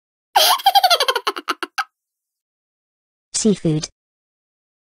Seafood.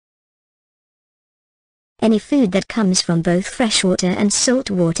 Any food that comes from both freshwater and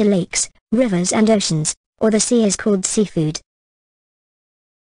saltwater lakes, rivers and oceans, or the sea is called seafood.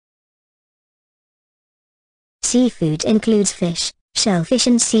 Seafood includes fish, shellfish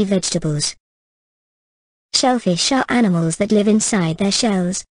and sea vegetables. Shellfish are animals that live inside their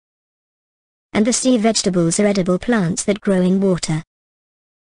shells, and the sea vegetables are edible plants that grow in water.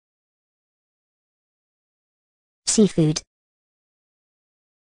 Seafood.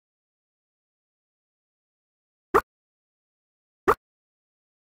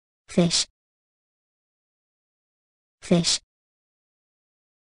 Fish. Fish.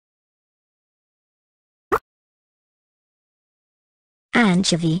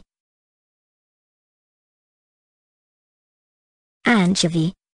 Anchovy.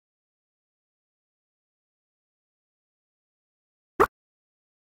 Anchovy.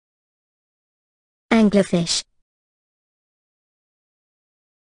 Anglerfish.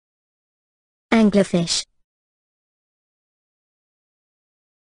 Anglerfish.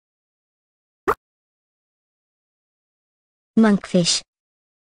 Monkfish.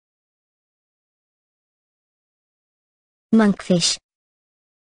 Monkfish.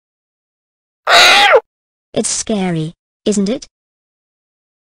 It's scary, isn't it?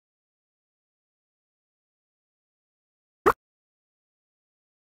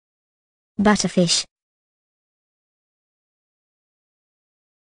 Butterfish.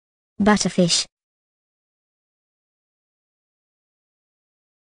 Butterfish.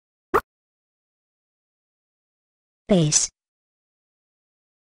 Bass.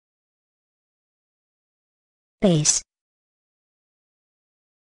 Bass.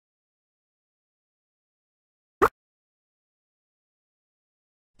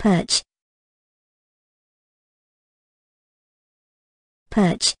 Perch.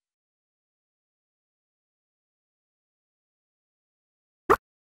 Perch.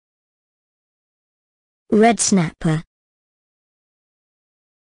 Red snapper.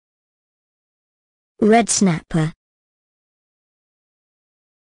 Red snapper.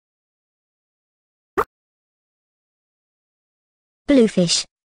 Bluefish.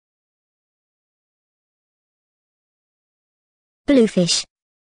 Bluefish.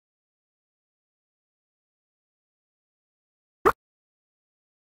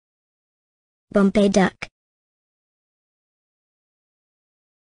 Bombay duck.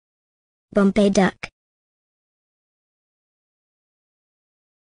 Bombay duck.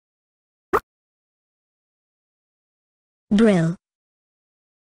 Brill.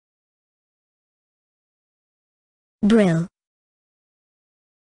 Brill.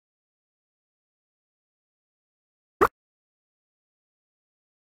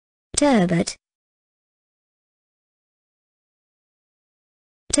 Turbot.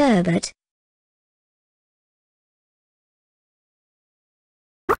 Turbot.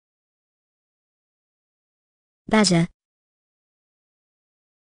 Badger.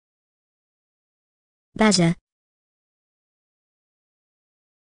 Badger.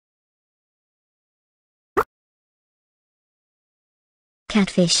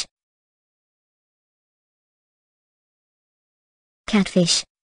 Catfish. Catfish.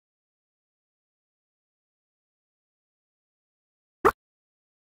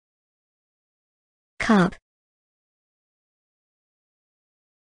 Carp.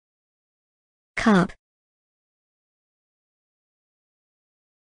 Carp.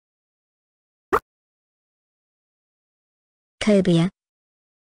 Cobia.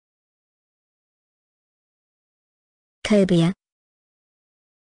 Cobia.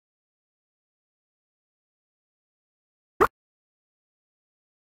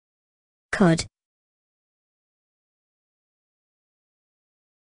 Cod.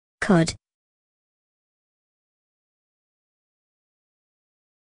 Cod.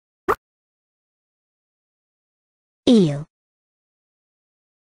 Eel.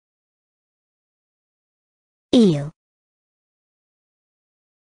 Eel.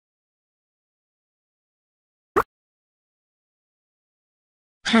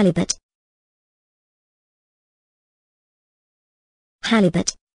 Halibut.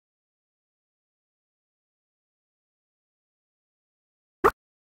 Halibut.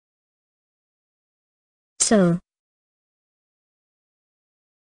 Sole.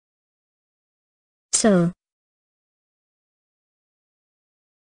 Sole.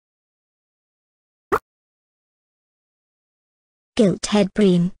 Gilt-head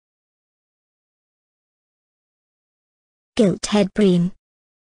bream. Gilt-head bream.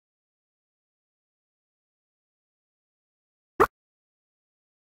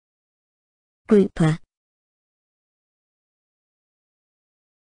 Grouper.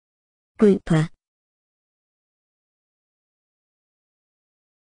 Grouper.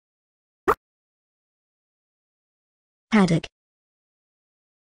 Haddock.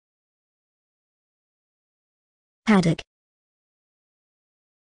 Haddock.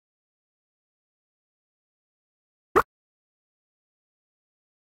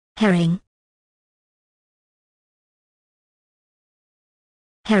 Herring.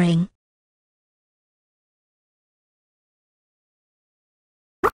 Herring.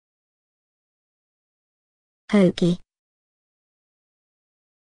 Hokey.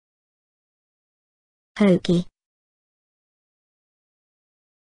 Hokey.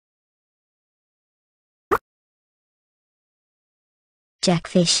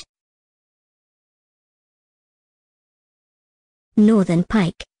 Jackfish. Northern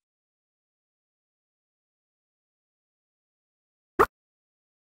pike.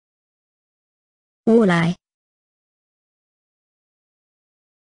 Walleye.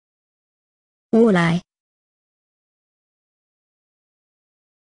 Walleye.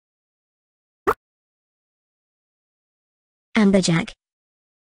 Amberjack.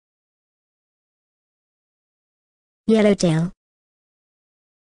 Yellowtail.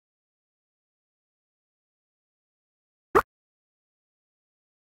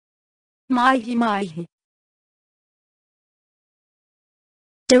 Mahi mahi.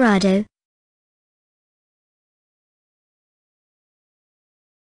 Dorado.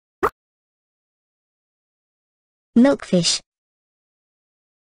 Milkfish.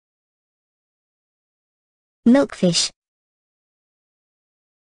 Milkfish.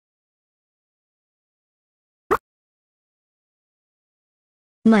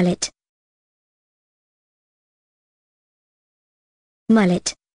 Mullet.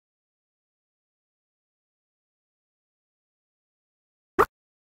 Mullet.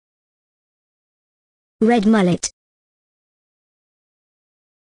 Red mullet.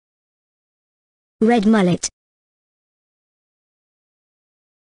 Red mullet.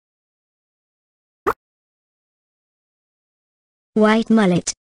 White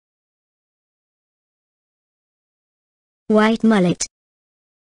mullet. White mullet.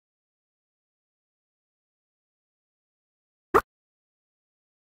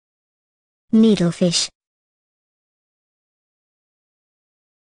 Needlefish.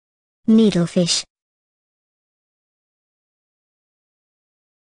 Needlefish.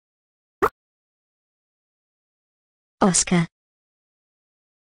 Oscar.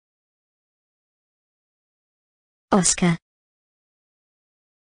 Oscar.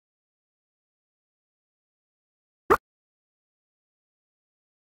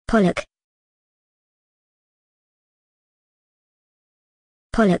 Pollock.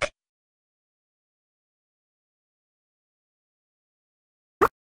 Pollock.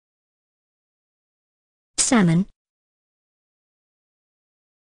 Salmon.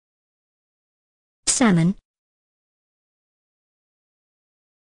 Salmon.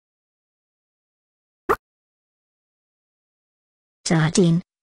 Sardine.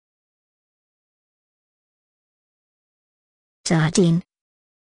 Sardine.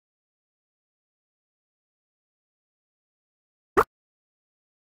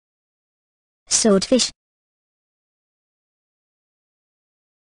 Swordfish.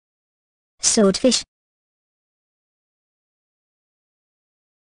 Swordfish.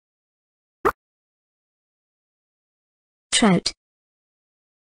 Trout.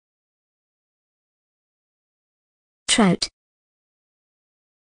 Trout.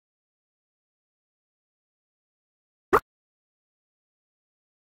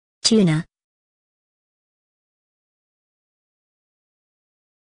 Tuna.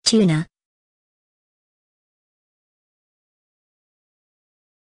 Tuna.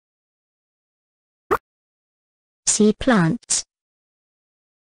 Sea plants.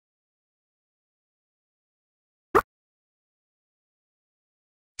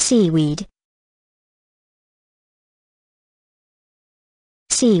 Seaweed.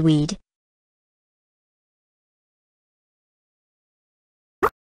 Seaweed.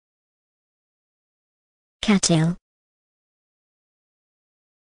 Cattail.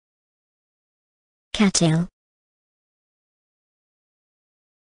 Cattail.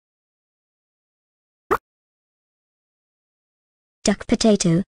 Duck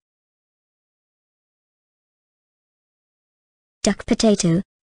potato. Duck potato.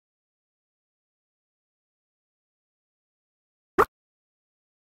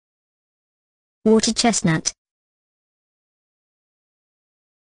 Water chestnut.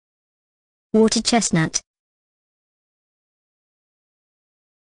 Water chestnut.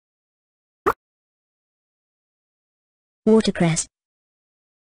 Watercress.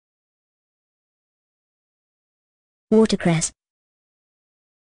 Watercress.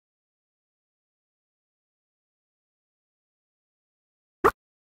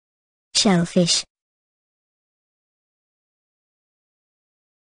 Shellfish.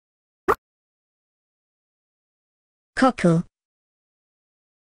 Cockle.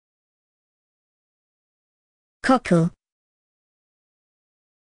 Cockle.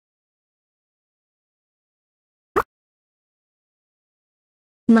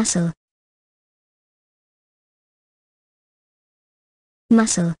 Mussel.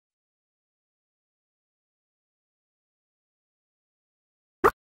 Mussel.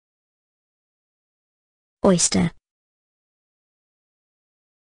 Oyster.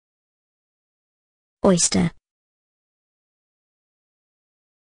 Oyster.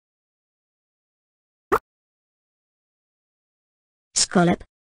 Scallop.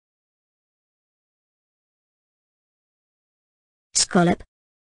 Scallop.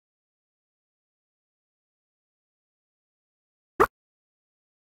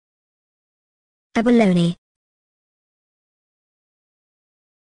 Abalone.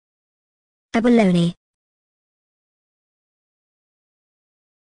 Abalone.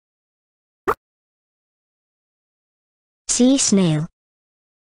 Sea snail.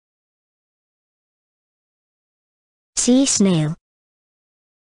 Sea snail.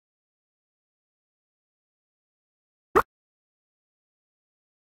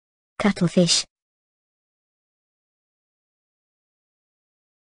 Cuttlefish.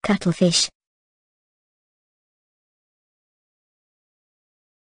 Cuttlefish.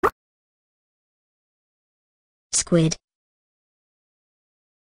 Squid.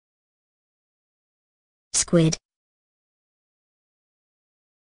 Squid.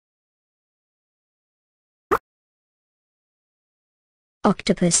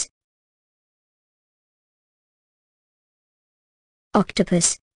 Octopus.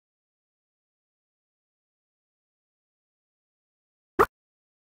 Octopus.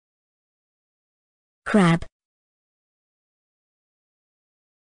 Crab.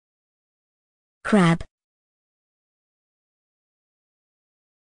 Crab.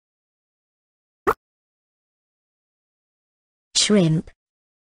 Shrimp.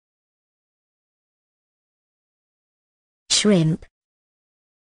 Shrimp.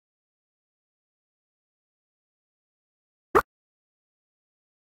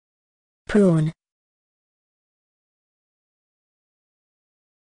 Prawn.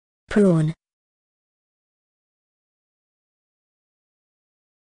 Prawn.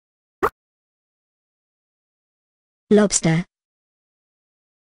 Lobster.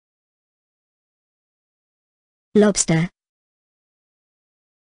 Lobster.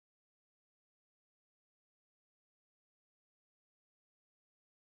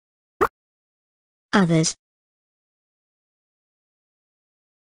 Others.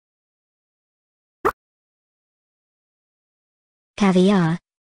 Caviar.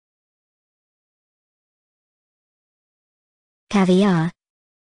 Caviar.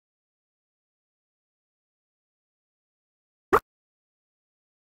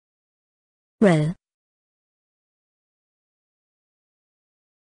 Roe.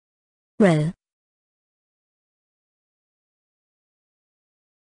 Roe.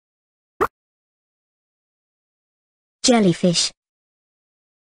 Jellyfish.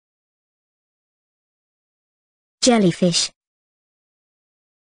 Jellyfish.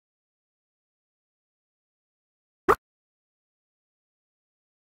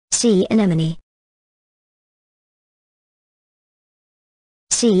 Sea anemone.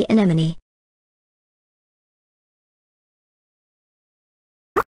 Sea anemone.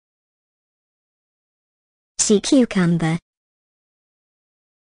 Sea cucumber.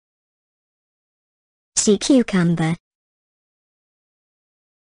 Sea cucumber.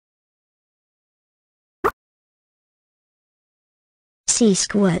 Sea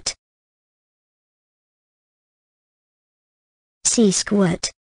squirt. Sea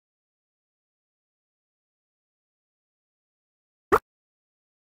squirt.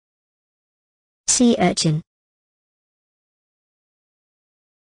 Sea urchin.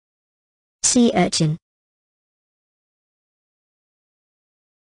 Sea urchin.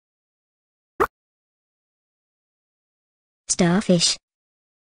 Starfish.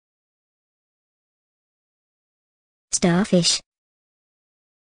 Starfish.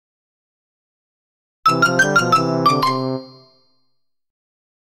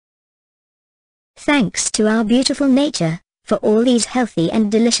 Thanks to our beautiful nature, for all these healthy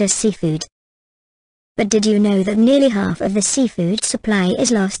and delicious seafood. But did you know that nearly half of the seafood supply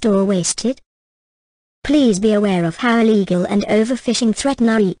is lost or wasted? Please be aware of how illegal and overfishing threaten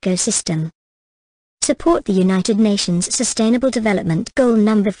our ecosystem. Support the United Nations Sustainable Development Goal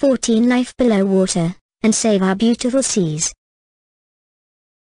number 14 Life Below Water, and save our beautiful seas.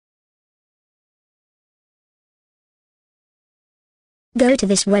 Go to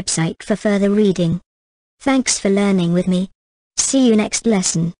this website for further reading. Thanks for learning with me. See you next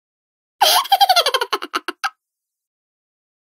lesson.